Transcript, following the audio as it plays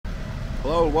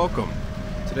Hello, welcome.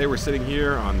 Today we're sitting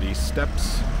here on the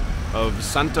steps of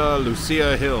Santa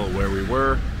Lucia Hill, where we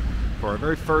were for our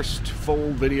very first full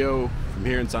video from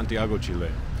here in Santiago, Chile.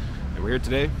 And we're here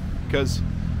today because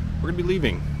we're going to be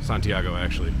leaving Santiago,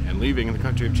 actually, and leaving in the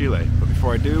country of Chile. But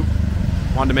before I do,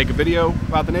 I wanted to make a video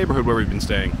about the neighborhood where we've been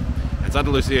staying. And Santa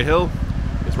Lucia Hill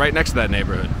is right next to that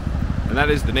neighborhood, and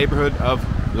that is the neighborhood of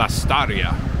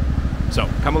Lastarria. So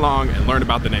come along and learn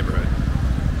about the neighborhood.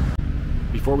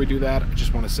 Before we do that, I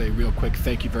just want to say real quick,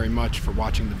 thank you very much for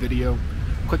watching the video.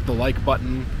 Click the like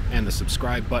button and the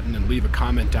subscribe button and leave a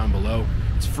comment down below.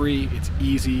 It's free, it's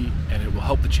easy, and it will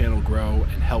help the channel grow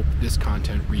and help this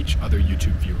content reach other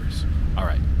YouTube viewers. All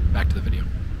right, back to the video.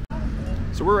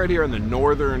 So we're right here on the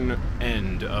northern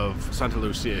end of Santa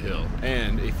Lucia Hill,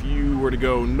 and if you were to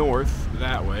go north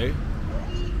that way,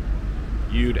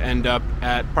 you'd end up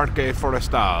at Parque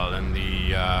Forestal and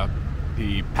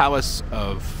the Palace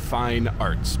of Fine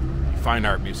Arts, Fine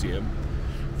Art Museum.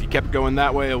 If you kept going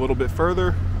that way a little bit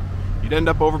further, you'd end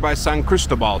up over by San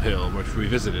Cristobal Hill, which we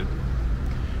visited.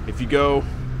 If you go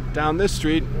down this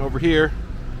street over here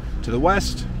to the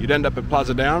west, you'd end up at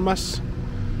Plaza de Armas.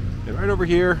 And right over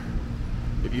here,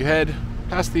 if you head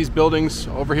past these buildings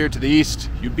over here to the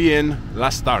east, you'd be in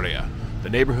Lastarria, the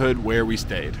neighborhood where we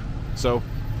stayed. So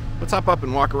let's hop up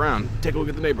and walk around, take a look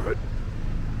at the neighborhood.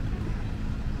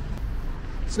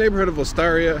 This neighborhood of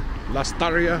Lastarria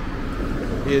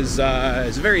is a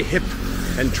very hip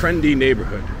and trendy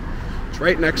neighborhood. It's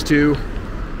right next to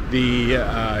the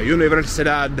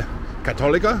Universidad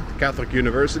Católica, Catholic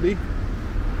University.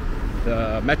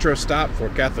 The metro stop for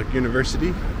Catholic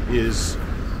University is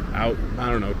out, I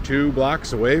don't know, 2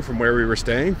 blocks away from where we were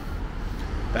staying.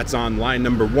 That's on line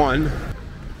number 1.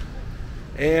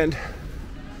 And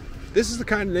this is the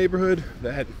kind of neighborhood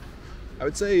that I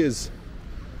would say is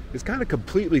kind of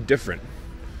completely different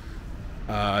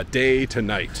day to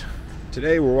night.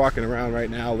 Today we're walking around right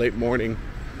now late morning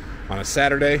on a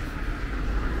Saturday,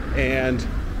 and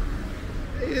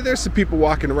there's some people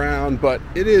walking around, but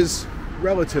it is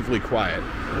relatively quiet,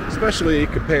 especially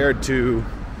compared to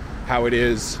how it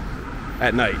is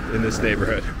at night in this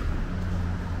neighborhood.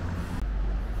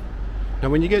 Now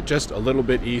when you get just a little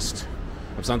bit east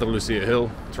of Santa Lucia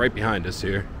Hill, it's right behind us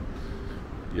here,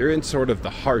 you're in sort of the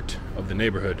heart of the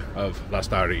neighborhood of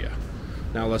Lastarria.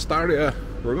 Now Lastarria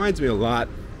reminds me a lot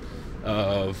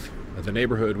of the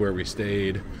neighborhood where we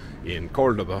stayed in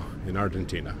Cordoba in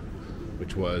Argentina,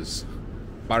 which was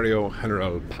Barrio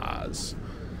General Paz.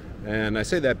 And I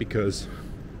say that because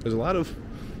there's a lot of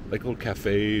like little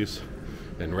cafes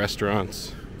and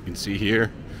restaurants you can see here.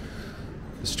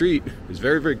 The street is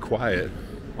very, very quiet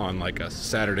on like a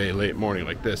Saturday late morning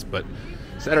like this, but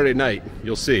Saturday night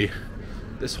you'll see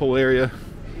this whole area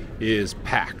is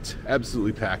packed,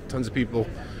 absolutely packed. Tons of people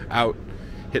out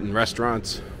hitting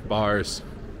restaurants, bars,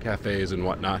 cafes, and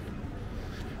whatnot.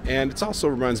 And it also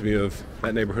reminds me of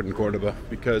that neighborhood in Cordoba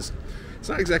because it's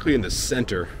not exactly in the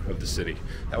center of the city.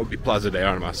 That would be Plaza de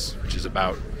Armas, which is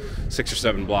about 6 or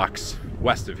 7 blocks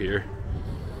west of here,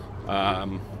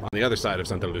 on the other side of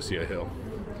Santa Lucia Hill.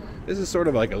 This is sort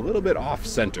of like a little bit off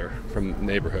center from the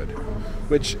neighborhood,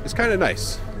 which is kind of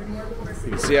nice. You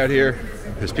can see out here,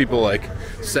 there's people like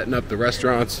setting up the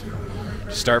restaurants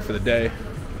to start for the day.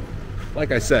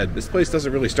 Like I said, this place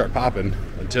doesn't really start popping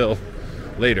until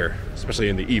later, especially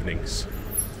in the evenings.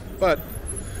 But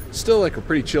still like a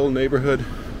pretty chill neighborhood.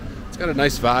 It's got a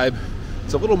nice vibe.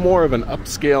 It's a little more of an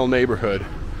upscale neighborhood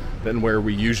than where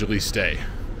we usually stay.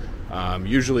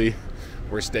 Usually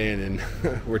we're staying in,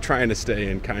 we're trying to stay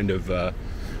in kind of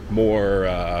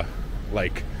more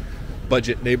like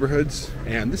budget neighborhoods,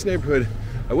 and this neighborhood,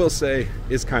 I will say,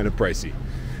 is kind of pricey.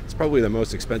 It's probably the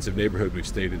most expensive neighborhood we've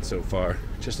stayed in so far,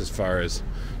 just as far as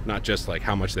not just like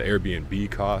how much the Airbnb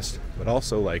cost, but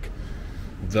also like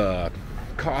the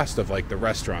cost of like the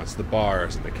restaurants, the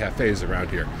bars, and the cafes around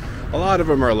here. A lot of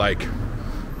them are like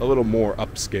a little more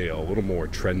upscale, a little more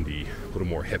trendy, a little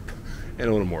more hip, and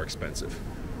a little more expensive.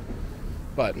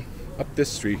 But up this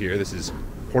street here, this is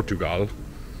Portugal.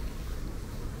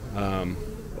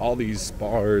 All these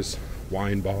bars,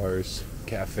 wine bars,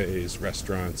 cafes,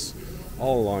 restaurants,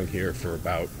 all along here for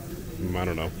about, I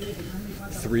don't know,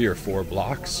 3 or 4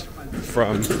 blocks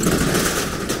from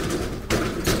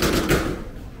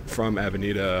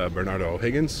Avenida Bernardo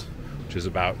O'Higgins, which is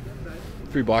about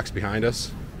 3 blocks behind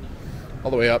us,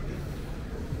 all the way up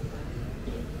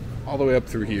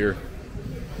through here.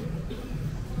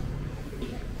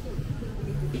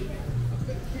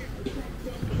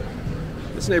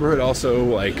 This neighborhood also,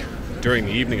 like during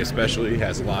the evening especially,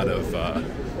 has a lot of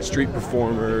street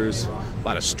performers, a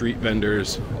lot of street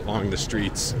vendors along the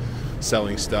streets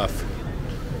selling stuff.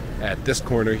 at this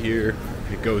corner here,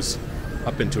 it goes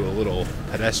up into a little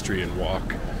pedestrian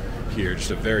walk here,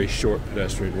 just a very short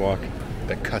pedestrian walk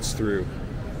that cuts through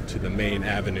to the main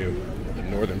avenue, the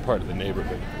northern part of the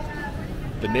neighborhood.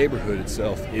 The neighborhood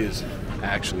itself is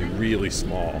actually really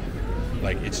small.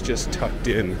 Like, it's just tucked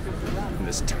in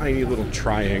this tiny little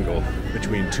triangle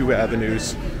between two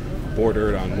avenues,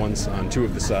 bordered on two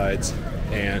of the sides,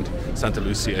 and Santa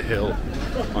Lucia Hill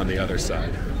on the other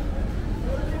side.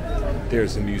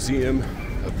 There's a Museum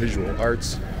of Visual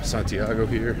Arts, Santiago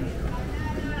here.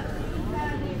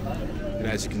 And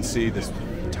as you can see, this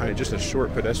tiny, just a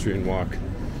short pedestrian walk,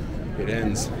 it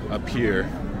ends up here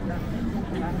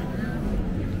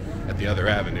at the other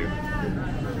avenue.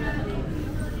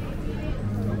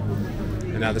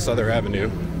 And now this other avenue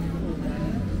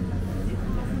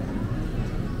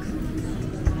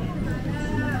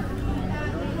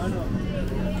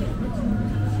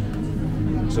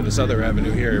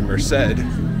here in Merced, if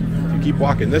you keep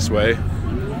walking this way,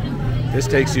 this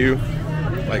takes you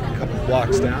like a couple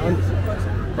blocks down,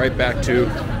 right back to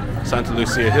Santa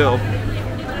Lucia Hill,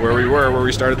 where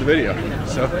we started the video.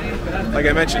 So, like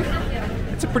I mentioned,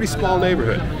 it's a pretty small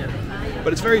neighborhood,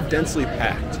 but it's very densely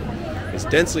packed. It's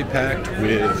densely packed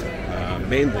with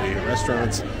mainly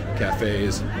restaurants,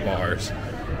 cafes, bars,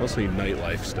 mostly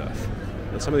nightlife stuff.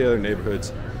 And some of the other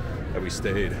neighborhoods that we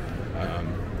stayed,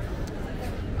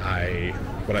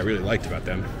 what I really liked about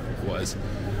them was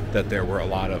that there were a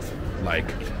lot of like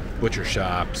butcher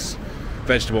shops,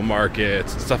 vegetable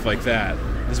markets, stuff like that.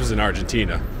 This was in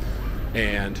Argentina,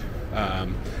 and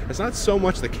it's not so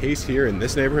much the case here in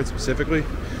this neighborhood specifically,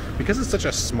 because it's such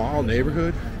a small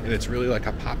neighborhood and it's really like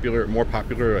a more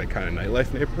popular like kind of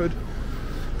nightlife neighborhood.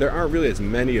 There aren't really as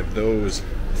many of those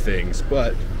things,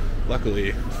 but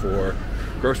luckily for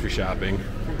grocery shopping,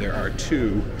 there are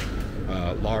two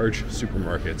large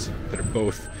supermarkets that are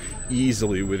both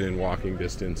easily within walking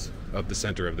distance of the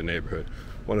center of the neighborhood.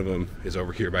 One of them is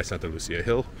over here by Santa Lucia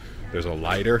Hill. There's a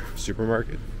Lighter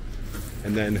supermarket.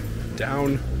 And then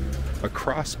down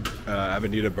across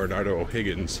Avenida Bernardo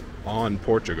O'Higgins on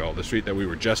Portugal, the street that we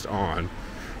were just on,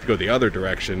 if you go the other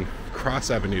direction,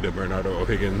 cross Avenida Bernardo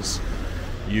O'Higgins,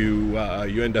 you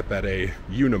end up at a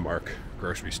Unimark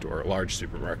grocery store, a large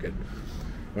supermarket.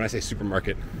 When I say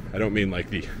supermarket, I don't mean like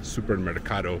the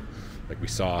supermercado like we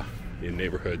saw in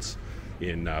neighborhoods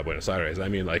in Buenos Aires. I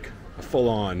mean like a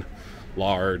full-on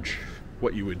large,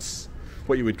 what you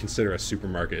would consider a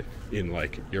supermarket in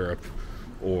like Europe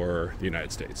or the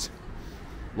United States.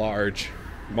 Large,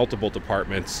 multiple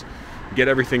departments, get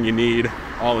everything you need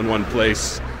all in one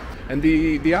place. And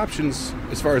the options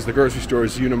as far as the grocery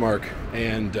stores, Unimark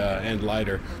and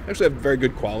Lighter, actually have very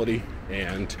good quality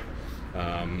and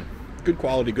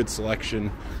good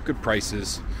selection, good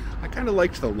prices. I kind of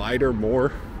liked the Lighter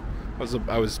more.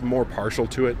 I was more partial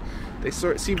to it. They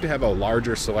seem to have a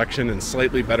larger selection and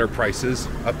slightly better prices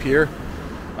up here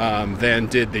than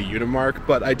did the Unimark,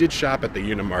 but I did shop at the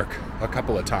Unimark a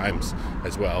couple of times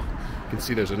as well. You can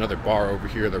see there's another bar over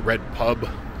here, the Red Pub.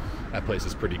 That place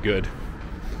is pretty good.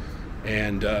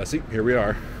 And see, here we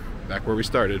are, back where we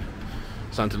started,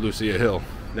 Santa Lucia Hill.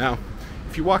 Now,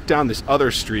 if you walk down this other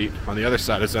street on the other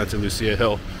side of Santa Lucia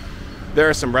Hill, there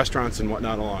are some restaurants and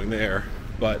whatnot along there,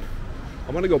 but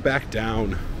I want to go back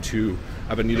down to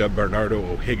Avenida Bernardo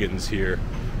O'Higgins here,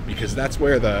 because that's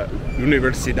where the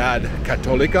Universidad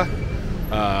Católica,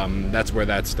 that's where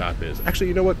that stop is. Actually,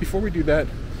 you know what, before we do that,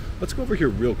 let's go over here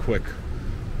real quick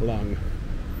along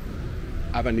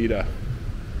Avenida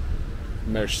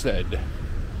Merced,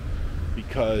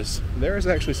 because there is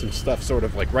actually some stuff sort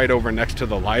of like right over next to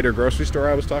the Lighter grocery store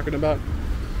I was talking about.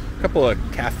 A couple of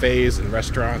cafes and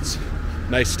restaurants,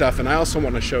 nice stuff. And I also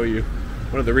want to show you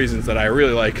one of the reasons that I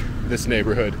really like this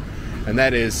neighborhood, and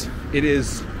that is it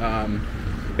is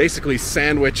basically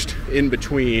sandwiched in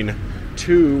between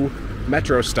two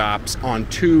metro stops on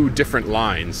two different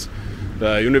lines.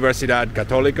 The Universidad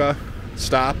Católica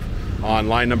stop on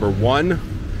line number 1,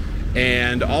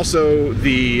 and also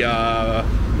the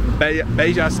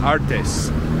Bellas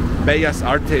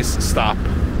Artes stop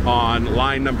on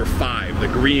line number 5, the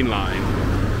green line.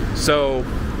 So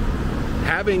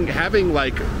having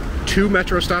like two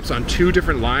metro stops on two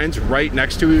different lines right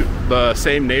next to the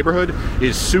same neighborhood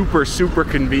is super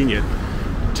convenient.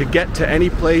 To get to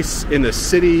any place in the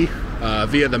city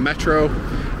via the metro,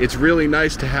 it's really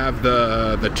nice to have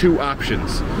the two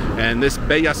options. And this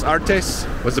Bellas Artes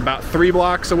was about 3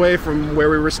 blocks away from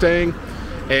where we were staying,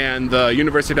 and the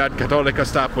Universidad Católica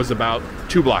stop was about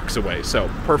 2 blocks away. So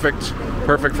perfect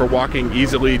for walking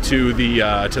easily to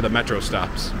the metro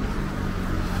stops.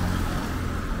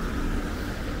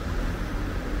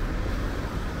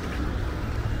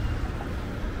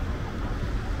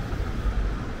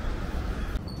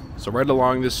 So right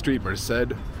along this street,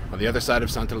 Merced, on the other side of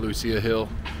Santa Lucia Hill,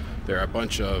 there are a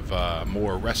bunch of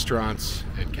more restaurants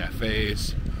and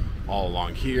cafes all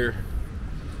along here.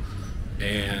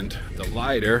 And the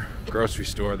Lighter grocery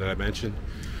store that I mentioned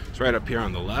is right up here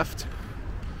on the left.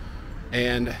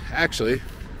 And actually,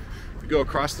 if you go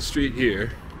across the street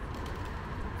here,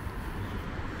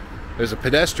 there's a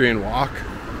pedestrian walk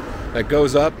that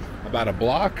goes up about a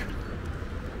block.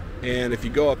 And if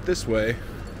you go up this way,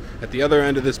 at the other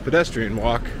end of this pedestrian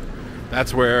walk,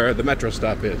 that's where the metro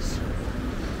stop is.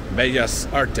 Bellas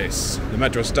Artes, the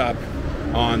metro stop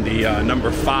on the number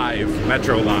 5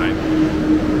 metro line.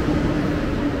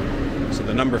 So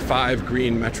the number 5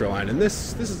 green metro line, and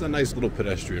this is a nice little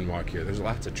pedestrian walk here. There's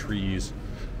lots of trees.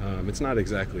 It's not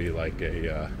exactly like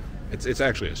a, it's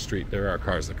actually a street. There are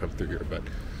cars that come through here, but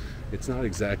it's not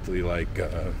exactly like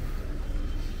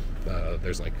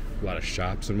there's like a lot of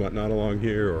shops and whatnot along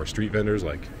here, or street vendors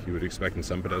like you would expect in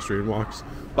some pedestrian walks.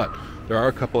 But there are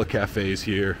a couple of cafes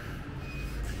here,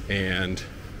 and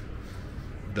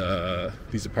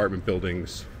these apartment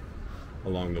buildings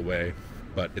along the way.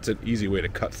 But it's an easy way to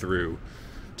cut through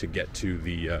to get to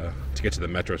the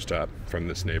metro stop from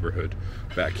this neighborhood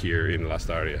back here in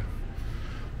Lastarria.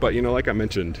 But you know, like I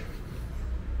mentioned,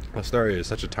 Lastarria is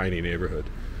such a tiny neighborhood.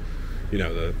 You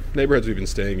know, the neighborhoods we've been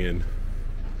staying in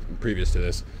previous to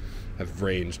this have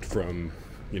ranged from,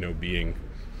 you know, being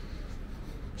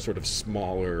sort of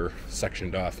smaller,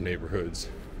 sectioned off neighborhoods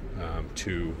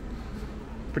to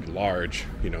pretty large,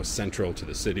 you know, central to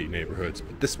the city neighborhoods.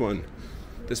 But this one,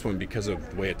 because of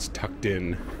the way it's tucked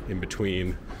in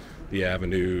between the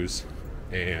avenues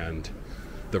and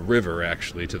the river,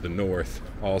 actually to the north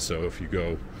also, if you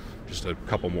go just a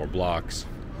couple more blocks,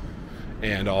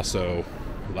 and also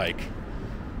like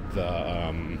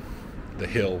the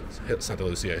hill, Santa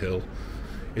Lucia Hill,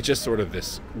 it's just sort of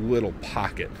this little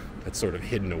pocket that's sort of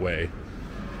hidden away,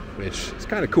 which is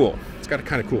kind of cool. It's got a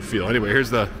kind of cool feel. Anyway,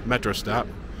 here's the metro stop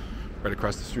right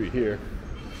across the street here,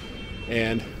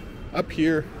 and up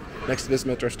here, next to this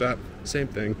metro stop, same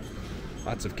thing.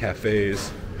 Lots of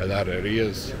cafes,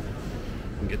 helerias. You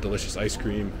can get delicious ice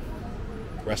cream,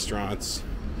 restaurants,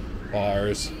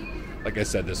 bars. Like I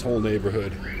said, this whole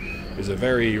neighborhood is a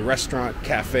very restaurant,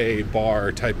 cafe,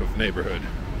 bar type of neighborhood.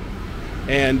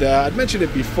 And I'd mentioned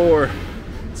it before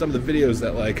in some of the videos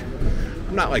that, like,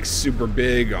 I'm not like super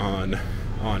big on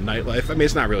nightlife. I mean,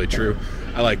 it's not really true.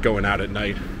 I like going out at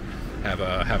night, have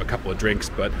a couple of drinks,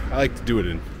 but I like to do it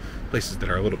in places that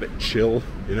are a little bit chill,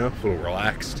 you know, a little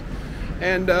relaxed.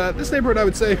 And this neighborhood, I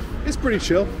would say, is pretty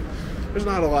chill. There's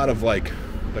not a lot of like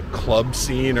the club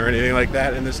scene or anything like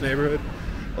that in this neighborhood.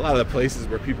 A lot of the places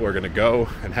where people are going to go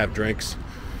and have drinks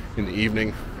in the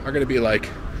evening are going to be like,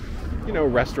 you know,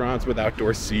 restaurants with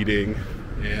outdoor seating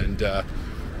and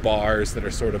bars that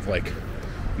are sort of like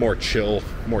more chill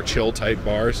type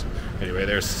bars. Anyway,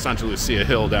 there's Santa Lucia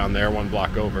Hill down there, one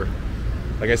block over.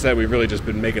 Like I said, we've really just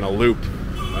been making a loop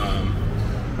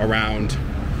around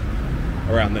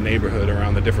the neighborhood,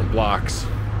 around the different blocks.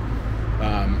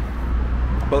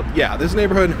 But yeah, this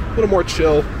neighborhood, a little more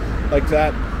chill like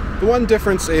that. The one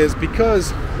difference is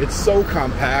because it's so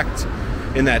compact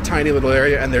in that tiny little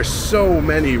area, and there's so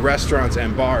many restaurants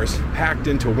and bars packed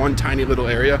into one tiny little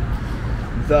area,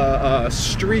 the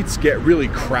streets get really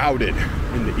crowded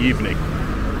in the evening.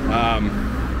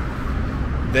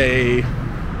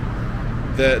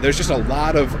 There's just a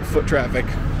lot of foot traffic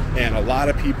and a lot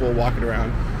of people walking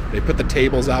around. They put the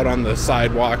tables out on the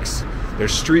sidewalks.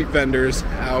 There's street vendors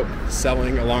out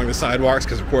selling along the sidewalks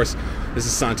because, of course, this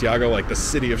is Santiago, like the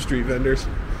city of street vendors.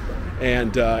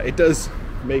 And it does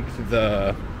make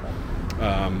the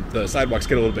sidewalks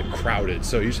get a little bit crowded.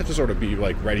 So you just have to sort of be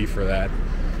like ready for that.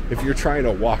 If you're trying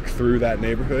to walk through that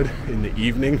neighborhood in the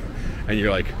evening and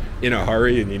you're like in a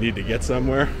hurry and you need to get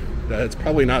somewhere, that's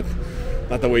probably not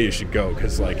the way you should go,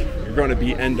 because like you're going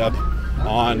to end up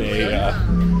on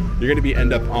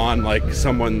like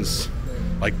someone's,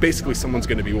 like basically someone's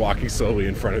going to be walking slowly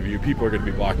in front of you. People are going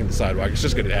to be blocking the sidewalk. It's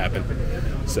just going to happen.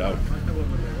 So,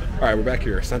 all right, we're back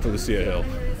here, Santa Lucia Hill,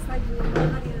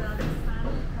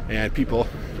 and people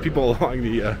along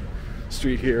the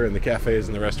street here and the cafes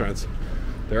and the restaurants,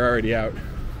 they're already out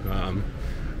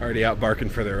barking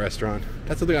for their restaurant.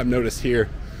 That's something I've noticed here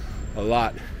a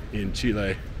lot in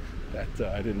Chile that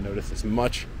I didn't notice as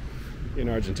much in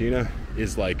Argentina,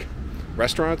 is like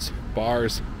restaurants,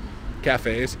 bars,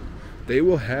 cafes, they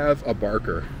will have a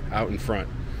barker out in front,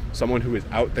 someone who is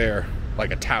out there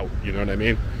like a tout, you know what I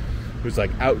mean, who's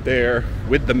like out there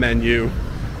with the menu,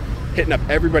 hitting up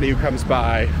everybody who comes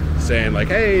by, saying like,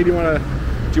 hey, do you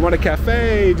want a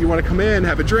cafe? Do you want to come in,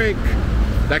 have a drink?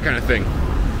 That kind of thing.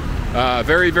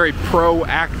 Very, very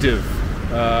proactive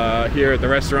here at the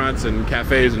restaurants and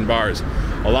cafes and bars.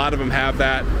 A lot of them have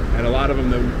that, and a lot of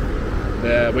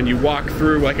them, when you walk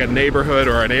through like a neighborhood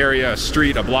or an area, a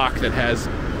street, a block that has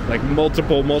like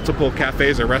multiple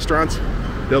cafes or restaurants,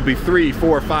 there'll be 3,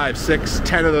 4, 5, 6,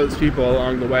 10 of those people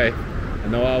along the way,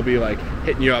 and they'll all be like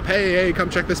hitting you up. Hey, come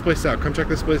check this place out. Come check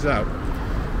this place out.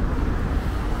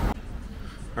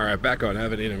 All right, back on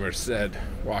Avenida Merced,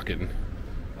 walking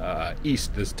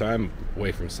east this time,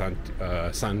 away from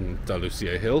Santa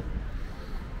Lucia Hill.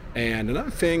 And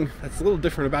another thing that's a little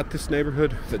different about this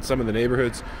neighborhood than some of the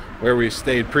neighborhoods where we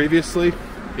stayed previously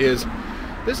is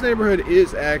this neighborhood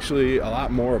is actually a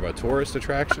lot more of a tourist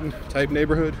attraction type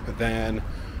neighborhood than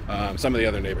some of the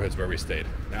other neighborhoods where we stayed.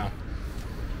 Now,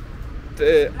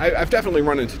 I've definitely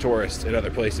run into tourists in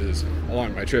other places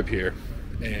along my trip here,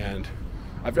 and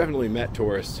I've definitely met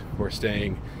tourists who are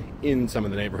staying in some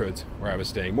of the neighborhoods where I was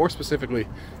staying, more specifically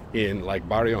in like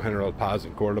Barrio General Paz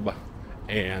in Cordoba,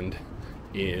 and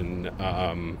in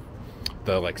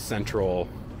the like central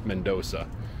Mendoza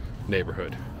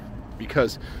neighborhood,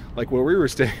 because like when we were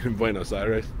staying in Buenos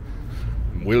Aires,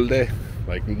 Wilde,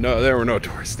 like no, there were no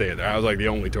tourists staying there. I was like the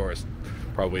only tourist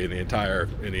probably in the entire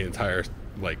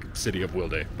like city of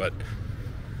Wilde. But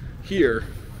here,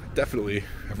 definitely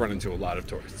I've run into a lot of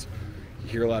tourists. You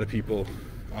hear a lot of people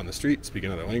on the street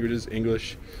speaking other languages,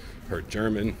 English, heard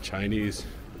German, Chinese,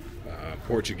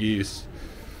 Portuguese.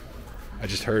 I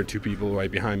just heard 2 people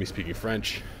right behind me speaking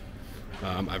French.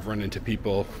 I've run into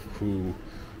people who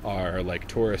are like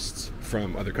tourists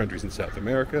from other countries in South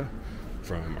America,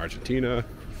 from Argentina,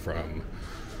 from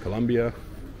Colombia.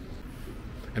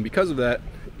 And because of that,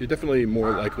 you're definitely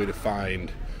more likely to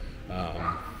find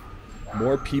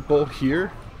more people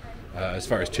here as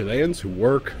far as Chileans who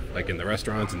work like in the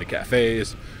restaurants and the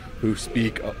cafes, who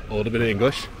speak a little bit of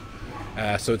English.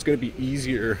 So it's going to be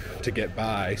easier to get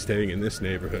by staying in this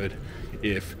neighborhood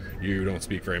if you don't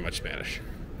speak very much Spanish.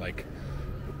 Like,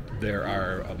 there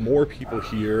are more people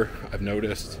here. I've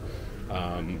noticed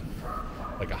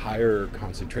like a higher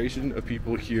concentration of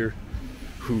people here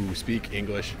who speak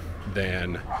English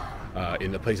than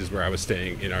in the places where I was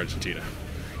staying in Argentina.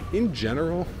 In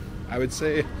general, I would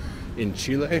say in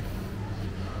Chile,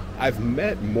 I've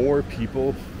met more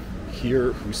people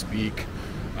here who speak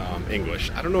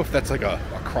English. I don't know if that's like a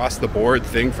across the board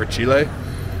thing for Chile,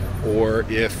 or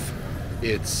if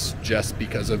it's just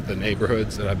because of the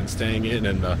neighborhoods that I've been staying in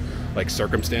and the like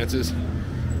circumstances,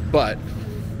 but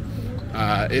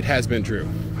it has been true.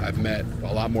 I've met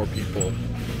a lot more people,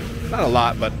 not a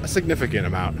lot, but a significant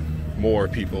amount more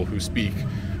people who speak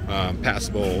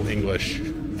passable English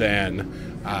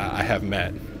than I have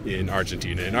met in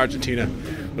Argentina. In Argentina,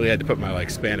 really had to put my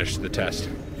like Spanish to the test.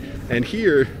 And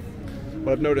here,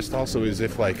 what I've noticed also is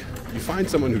if like you find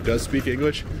someone who does speak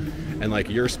English and like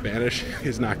your Spanish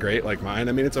is not great like mine,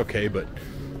 I mean it's okay, but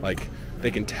like they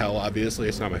can tell obviously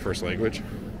it's not my first language.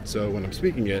 So when I'm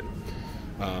speaking it,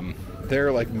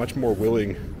 they're like much more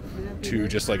willing to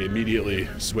just like immediately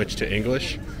switch to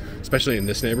English, especially in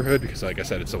this neighborhood because like I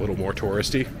said, it's a little more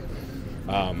touristy.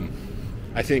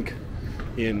 I think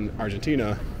in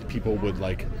Argentina, people would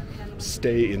like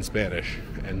stay in Spanish,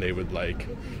 and they would like,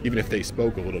 even if they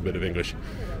spoke a little bit of English,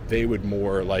 they would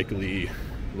more likely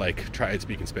like try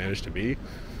speaking Spanish to me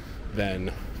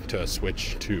than to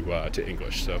switch to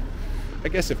English. So I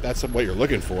guess if that's what you're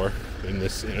looking for in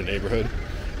a neighborhood,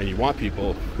 and you want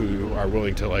people who are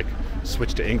willing to like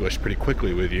switch to English pretty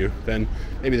quickly with you, then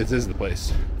maybe this is the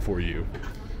place for you.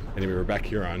 Anyway, we're back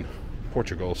here on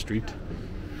Portugal Street,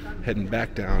 heading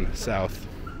back down south.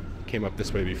 Came up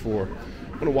this way before.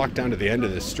 I'm going to walk down to the end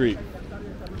of this street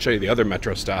and show you the other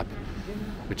metro stop,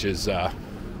 which is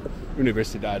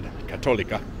Universidad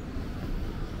Católica.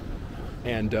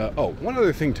 And one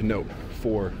other thing to note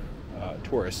for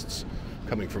tourists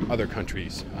coming from other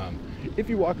countries, if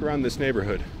you walk around this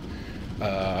neighborhood,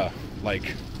 and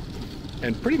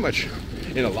pretty much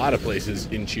in a lot of places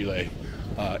in Chile,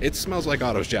 it smells like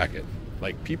Otto's jacket.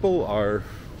 Like, people are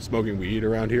smoking weed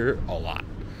around here a lot.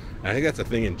 And I think that's a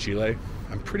thing in Chile.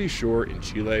 I'm pretty sure in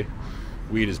Chile,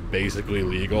 weed is basically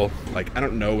legal. Like, I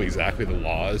don't know exactly the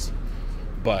laws,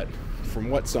 but from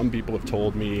what some people have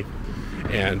told me,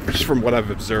 and just from what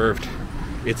I've observed,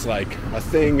 it's like a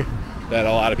thing that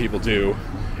a lot of people do,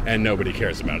 and nobody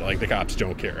cares about it. Like, the cops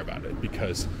don't care about it,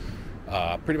 because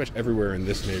pretty much everywhere in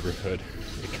this neighborhood,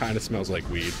 it kind of smells like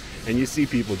weed. And you see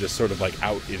people just sort of like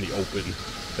out in the open,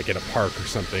 like in a park or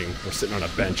something, or sitting on a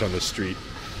bench on the street,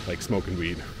 like smoking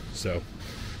weed. So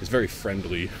it's very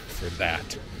friendly for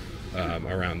that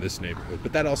around this neighborhood.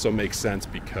 But that also makes sense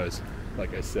because,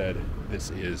 like I said,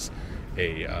 this is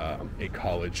a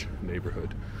college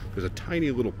neighborhood. There's a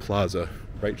tiny little plaza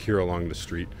right here along the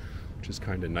street, which is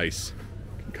kind of nice.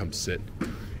 You can come sit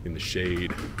in the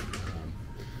shade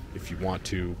if you want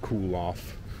to cool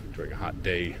off during a hot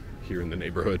day here in the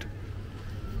neighborhood.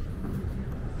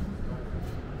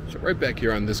 So right back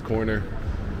here on this corner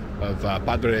of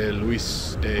Padre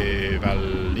Luis de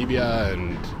Valdivia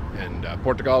and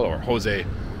Portugal, or Jose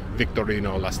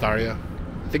Victorino Lastarria.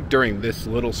 I think during this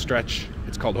little stretch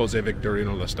it's called Jose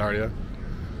Victorino Lastarria,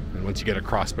 and once you get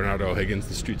across Bernardo O'Higgins,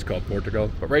 the street's called Portugal.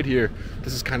 But right here,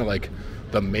 this is kind of like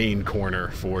the main corner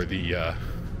for the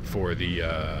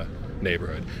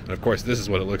neighborhood. And of course, this is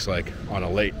what it looks like on a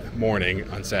late morning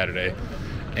on Saturday,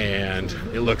 and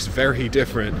it looks very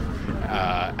different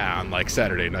on like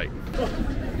Saturday night.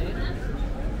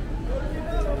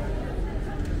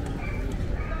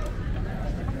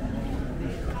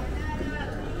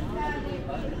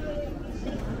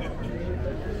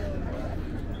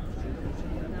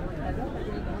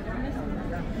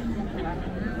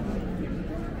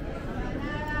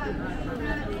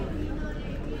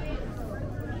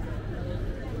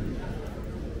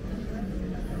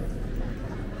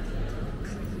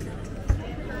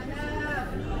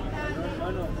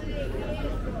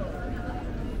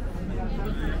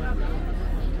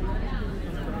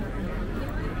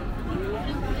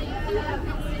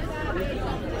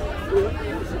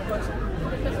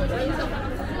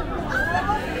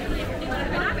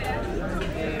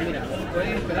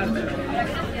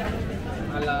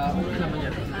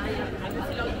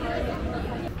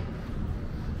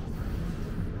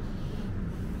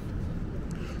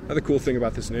 Another cool thing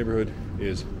about this neighborhood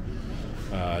is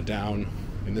down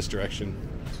in this direction,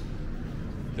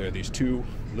 there are these two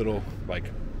little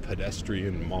like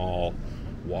pedestrian mall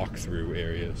walk-through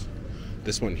areas.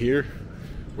 This one here,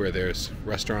 where there's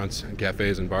restaurants and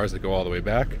cafes and bars that go all the way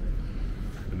back,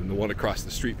 and then the one across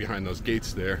the street behind those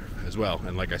gates there as well.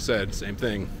 And like I said, same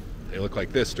thing, they look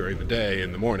like this during the day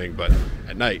in the morning, but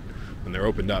at night when they're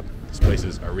opened up, these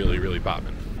places are really, really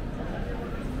popping.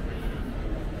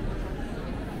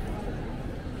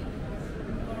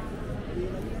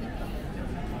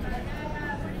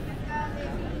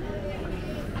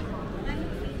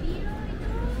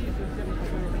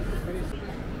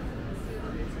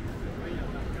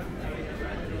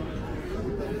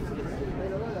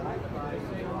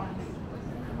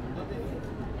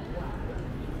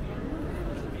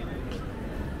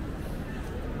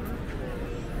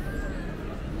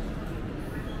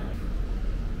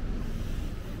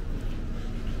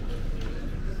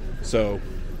 So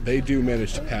they do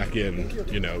manage to pack in,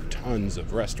 you know, tons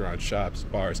of restaurants, shops,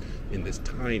 bars in this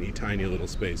tiny, tiny little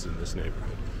space in this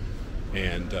neighborhood.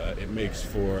 And it makes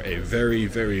for a very,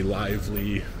 very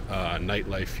lively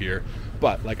nightlife here.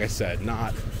 But like I said,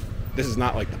 this is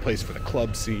not like the place for the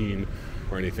club scene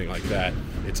or anything like that.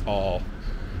 It's all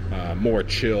more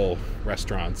chill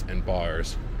restaurants and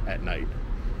bars at night.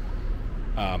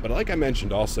 But like I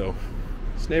mentioned also,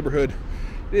 this neighborhood,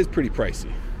 it is pretty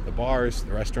pricey. The bars,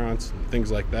 the restaurants, and things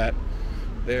like that,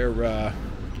 they're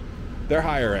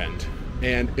higher end.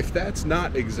 And if that's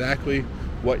not exactly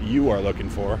what you are looking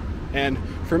for, and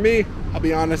for me, I'll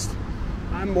be honest,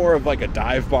 I'm more of like a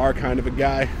dive bar kind of a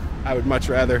guy. I would much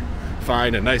rather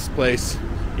find a nice place,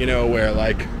 you know, where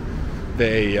like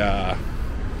they,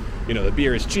 you know, the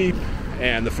beer is cheap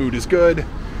and the food is good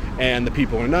and the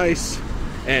people are nice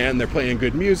and they're playing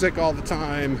good music all the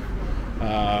time.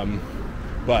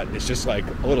 But it's just like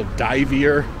a little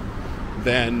divier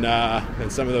than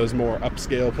some of those more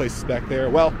upscale places back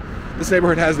there. Well, this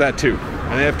neighborhood has that too,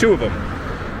 and they have two of them.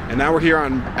 And now we're here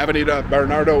on Avenida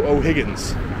Bernardo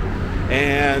O'Higgins.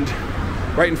 And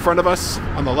right in front of us,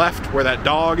 on the left, where that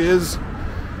dog is,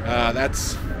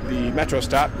 that's the metro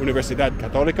stop, Universidad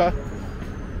Católica.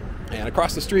 And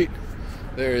across the street,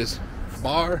 there's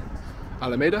Bar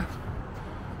Alameda,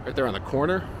 right there on the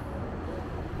corner,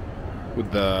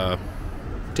 with the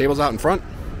tables out in front.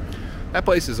 That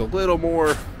place is a little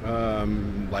more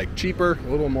like cheaper, a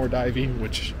little more divey,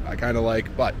 which I kind of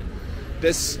like, but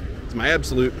this is my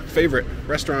absolute favorite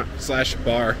restaurant slash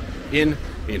bar in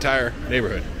the entire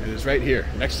neighborhood. It is right here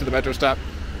next to the metro stop,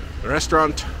 the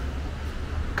restaurant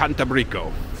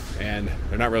Cantabrico, and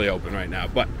they're not really open right now,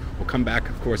 but we'll come back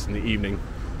of course in the evening,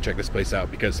 check this place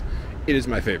out because it is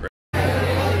my favorite.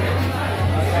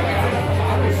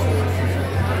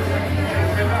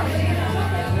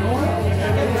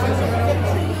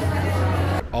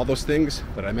 All those things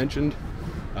that I mentioned,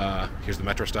 here's the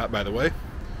metro stop by the way,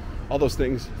 all those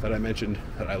things that I mentioned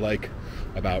that I like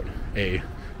about a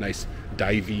nice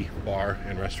divey bar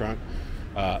and restaurant,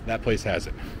 that place has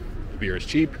it. The beer is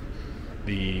cheap,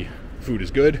 the food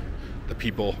is good, The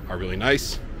people are really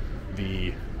nice.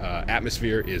 The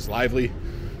atmosphere is lively.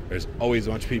 There's always a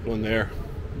bunch of people in there.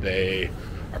 They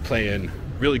are playing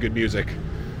really good music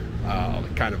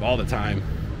kind of all the time.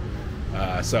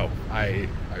 So I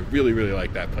really, really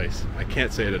like that place. I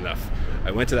can't say it enough.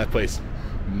 I went to that place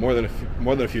more than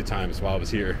a few times while I was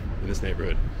here in this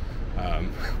neighborhood. I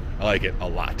like it a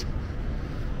lot.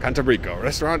 Cantabrico,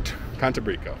 restaurant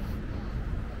Cantabrico.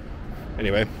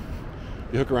 Anyway,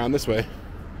 you hook around this way,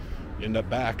 you end up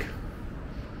back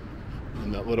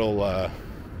in that little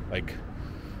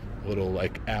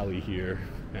alley here.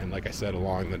 And like I said,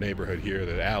 along the neighborhood here,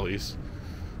 the alleys,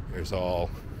 there's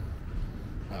all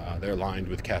they're lined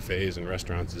with cafes and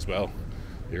restaurants as well.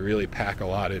 They really pack a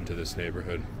lot into this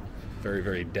neighborhood. Very,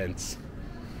 very dense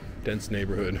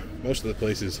neighborhood. Most of the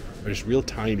places are just real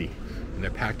tiny, and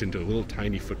they're packed into a little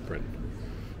tiny footprint,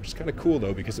 which is kind of cool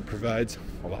though, because it provides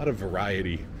a lot of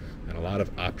variety and a lot of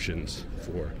options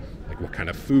for like what kind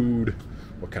of food,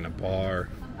 what kind of bar,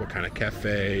 what kind of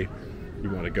cafe you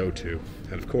want to go to.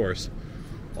 And of course,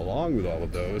 along with all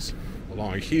of those,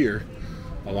 along here,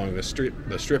 along the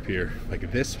strip here,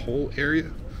 like this whole area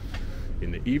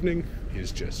in the evening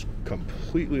is just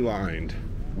completely lined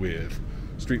with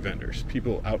street vendors,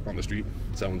 people out on the street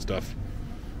selling stuff.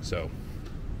 So,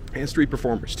 and street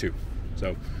performers too.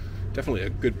 So definitely a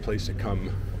good place to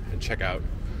come and check out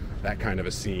that kind of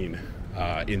a scene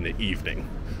in the evening.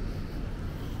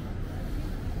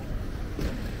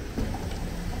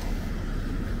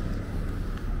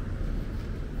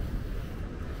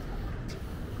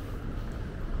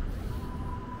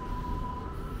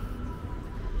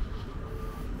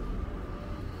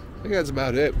 I think that's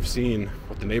about it. We've seen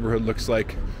what the neighborhood looks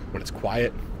like when it's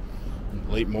quiet. In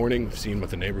the late morning, we've seen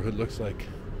what the neighborhood looks like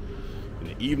in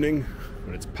the evening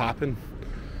when it's popping.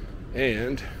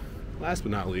 And last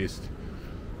but not least,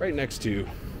 right next to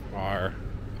our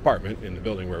apartment in the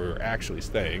building where we were actually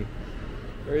staying,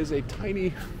 there is a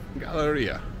tiny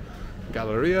Galleria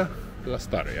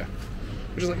Lastarria,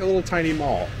 which is like a little tiny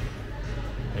mall.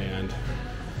 And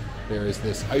there is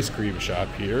this ice cream shop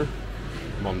here,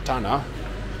 Montana,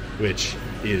 which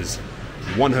is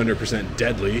 100%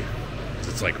 deadly.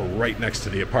 It's like right next to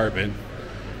the apartment,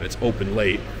 and it's open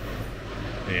late.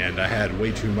 And I had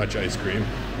way too much ice cream,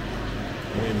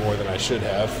 way more than I should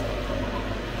have.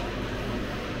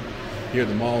 Here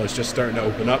the mall is just starting to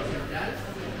open up,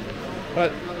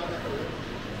 but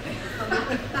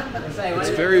it's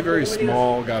very, very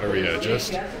small Galleria,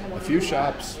 just a few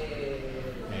shops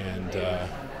and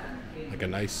like a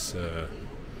nice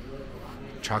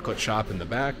chocolate shop in the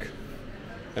back,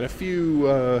 and a few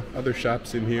other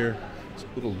shops in here. It's a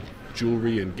little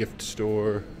jewelry and gift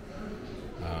store.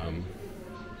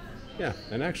 Yeah,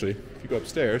 and actually, if you go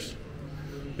upstairs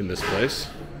in this place,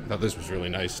 I thought this was really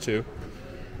nice too.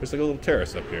 There's like a little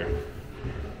terrace up here.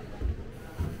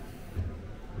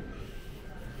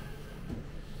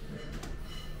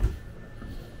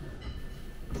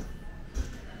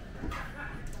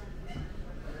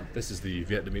 This is the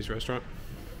Vietnamese restaurant,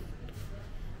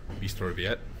 Bistro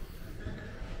Viet.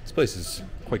 This place is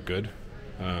quite good.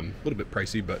 A little bit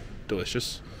pricey, but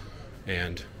delicious.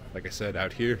 And like I said,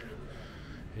 out here,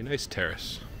 a nice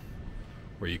terrace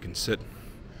where you can sit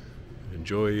and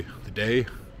enjoy the day.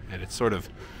 And it's sort of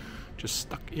just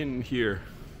stuck in here,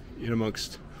 in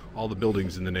amongst all the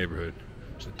buildings in the neighborhood.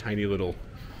 Just a tiny little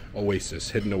oasis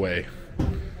hidden away.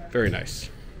 Very nice.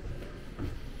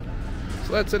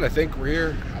 So that's it. I think we're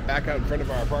here back out in front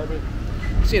of our apartment.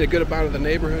 I've seen a good amount of the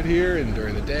neighborhood here, and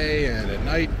during the day and at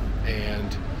night.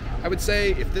 And I would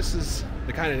say if this is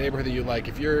the kind of neighborhood that you like,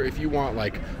 if you want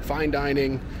like fine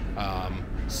dining,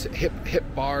 hip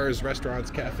bars, restaurants,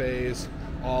 cafes,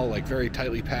 all like very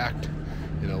tightly packed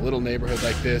in a little neighborhood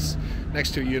like this,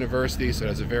 next to a university, so it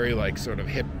has a very like sort of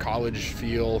hip college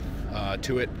feel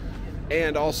to it.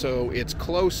 And also it's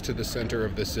close to the center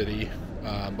of the city,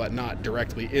 but not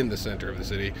directly in the center of the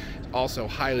city. Also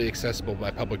highly accessible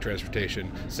by public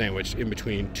transportation, sandwiched in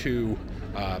between two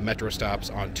metro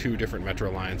stops on two different metro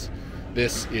lines.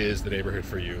 This is the neighborhood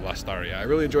for you, Lastarria. I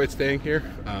really enjoyed staying here.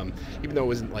 Even though it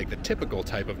wasn't like the typical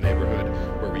type of neighborhood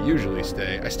where we usually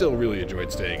stay, I still really enjoyed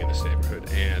staying in this neighborhood.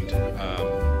 And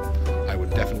I would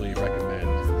definitely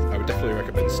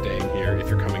recommend staying here if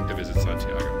you're coming to visit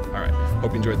Santiago. All right,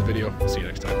 hope you enjoyed the video. See you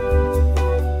next time.